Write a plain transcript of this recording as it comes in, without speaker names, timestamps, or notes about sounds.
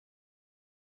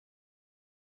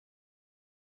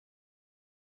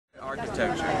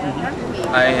Architecture.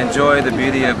 I enjoy the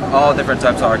beauty of all different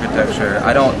types of architecture.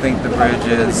 I don't think the bridge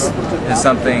is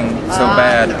something so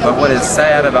bad, but what is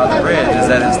sad about the bridge is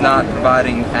that it's not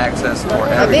providing access for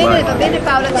everybody.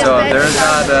 So if there's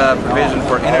not a provision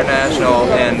for international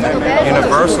and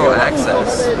universal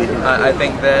access, I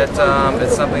think that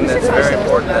it's something that's very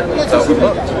important that's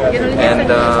overlooked. And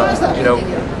you know,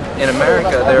 in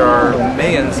America, there are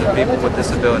millions of people with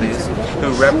disabilities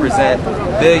who represent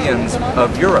billions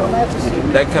of euros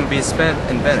that can be spent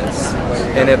in Venice.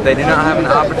 And if they do not have an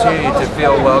opportunity to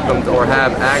feel welcomed or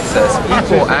have access,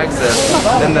 equal access,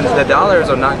 then the dollars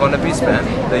are not going to be spent,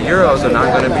 the euros are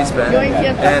not going to be spent,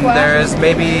 and there is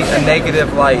maybe a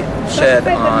negative light shed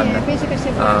on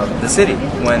the city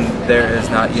when there is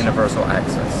not universal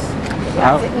access.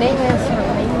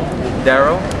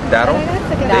 Darrow,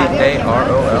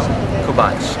 D-A-R-O-L,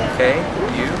 Kubac,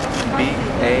 K-U-B-A-C-Z.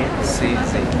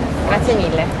 Grazie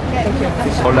mille. Thank you.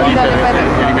 Out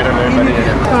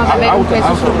of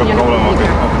the problem of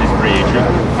this bridge,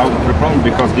 out of the problem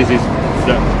because this is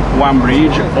the one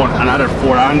bridge on another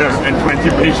 420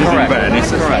 bridges in Venice.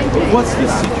 Correct. What's the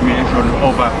situation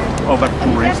of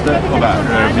tourists,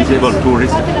 visible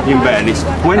tourists in Venice?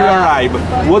 When you arrive,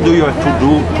 what do you have to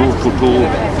do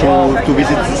to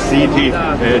visit the city,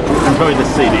 to enjoy the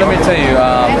city? Let me tell you,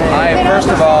 first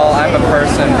of all, I'm a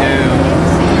person who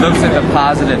looks at the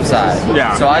positive side.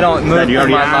 Yeah. So I don't move through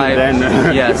my life.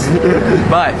 Yes.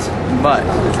 But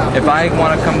if I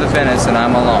want to come to Venice and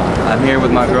I'm alone, I'm here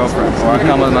with my girlfriend, or I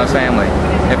come with my family.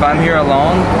 If I'm here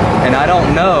alone and I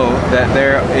don't know that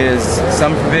there is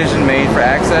some provision made for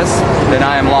access, then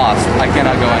I am lost. I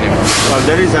cannot go anywhere. Well,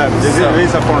 there is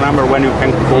a phone number when you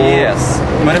can call. Yes.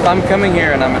 But if I'm coming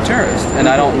here and I'm a tourist and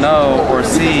I don't know or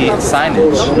see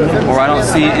signage, or I don't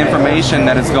see information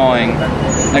that is going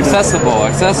accessible,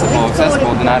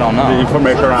 then I don't know. The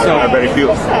information are very few.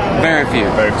 Very few.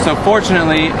 So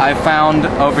fortunately, I found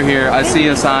over here, I see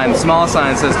a sign, small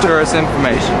sign, says tourist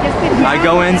information. I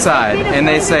go inside and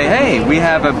they say, hey, we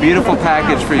have a beautiful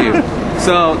package for you.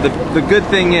 So the good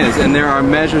thing is, and there are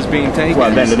measures being taken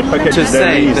to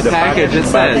say the package, it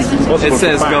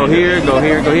says go here, go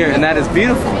here, go here, and that is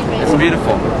beautiful. It's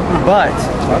beautiful. But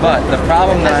the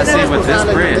problem that I see with this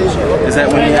bridge is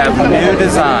that when you have new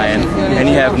design and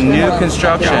you have new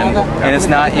construction and it's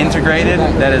not integrated,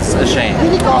 that is a shame.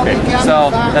 Okay. So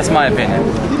that's my opinion.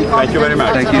 Thank you very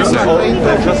much. Thank you, sir.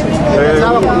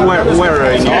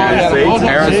 Where in the United States?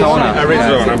 Arizona.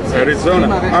 Arizona.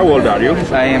 How old are you?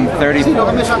 I am 34.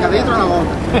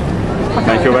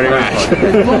 Thank you very much.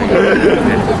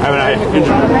 Have a nice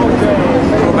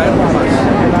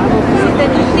Siete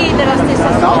tutti della stessa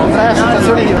No, tre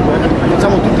associazioni,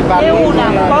 facciamo tutti parte. E una,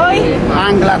 poi?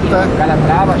 Anglat,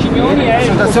 Calatrava,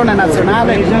 Associazione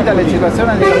Nazionale Guida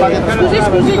Legislazione dei Disabili.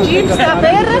 Scusi, GIP sta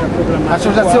per?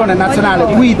 Associazione Nazionale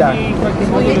Guida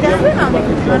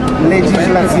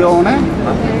Legislazione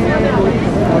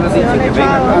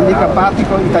Handicappati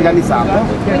italianizzato.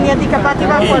 Quindi handicappati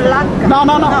va con l'H? No,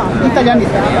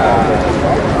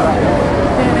 italianizzato.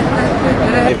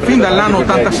 Fin dall'anno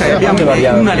 86 abbiamo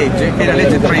una legge, che è la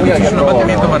legge 13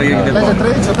 sull'abbattimento barriere del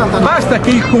ponte. Basta che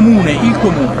il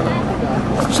comune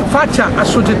faccia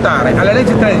assoggettare alla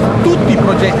legge 13 tutti i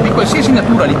progetti di qualsiasi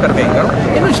natura li pervengano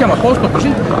e noi siamo a posto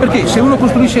così, perché se uno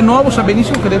costruisce nuovo sa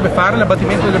benissimo che deve fare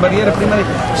l'abbattimento delle barriere prima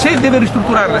se deve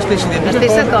ristrutturare la stessa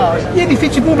identica cosa. Gli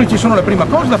edifici pubblici sono la prima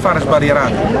cosa da fare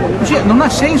sbarrierati, così non ha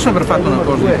senso aver fatto una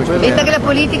cosa di questo genere. Pensa che la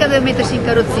politica deve mettersi in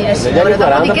carrozzina, signora,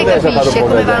 dopodiché capisce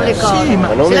come vanno le cose. Sì,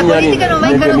 se la politica non va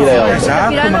in carrozzina non si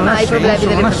capiranno mai i problemi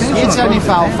delle persone. 10 anni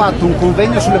fa ho fatto un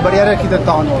convegno sulle barriere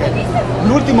architettoniche.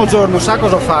 L'ultimo giorno sa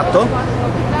cosa ho fatto?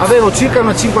 Avevo circa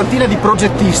una cinquantina di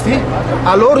progettisti,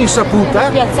 a loro insaputa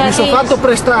mi sono fatto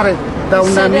prestare da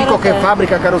un amico che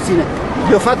fabbrica carrozzine,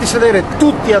 li ho fatti sedere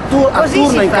tutti a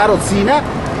turno in carrozzina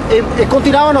e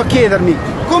continuavano a chiedermi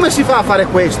come si fa a fare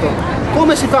questo,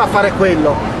 come si fa a fare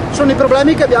quello. Sono i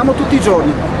problemi che abbiamo tutti i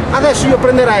giorni. Adesso io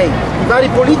prenderei i vari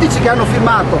politici che hanno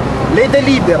firmato le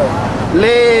delibere,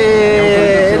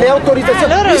 le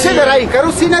autorizzazioni, mi sederei in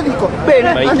carrozzina e dico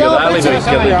bene, andiamo a berci un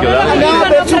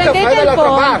caffè dall'altra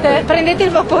parte. Prendete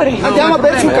il vaporino. Andiamo a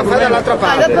berci un caffè dall'altra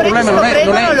parte. Il vaporino se lo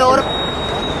prendono loro.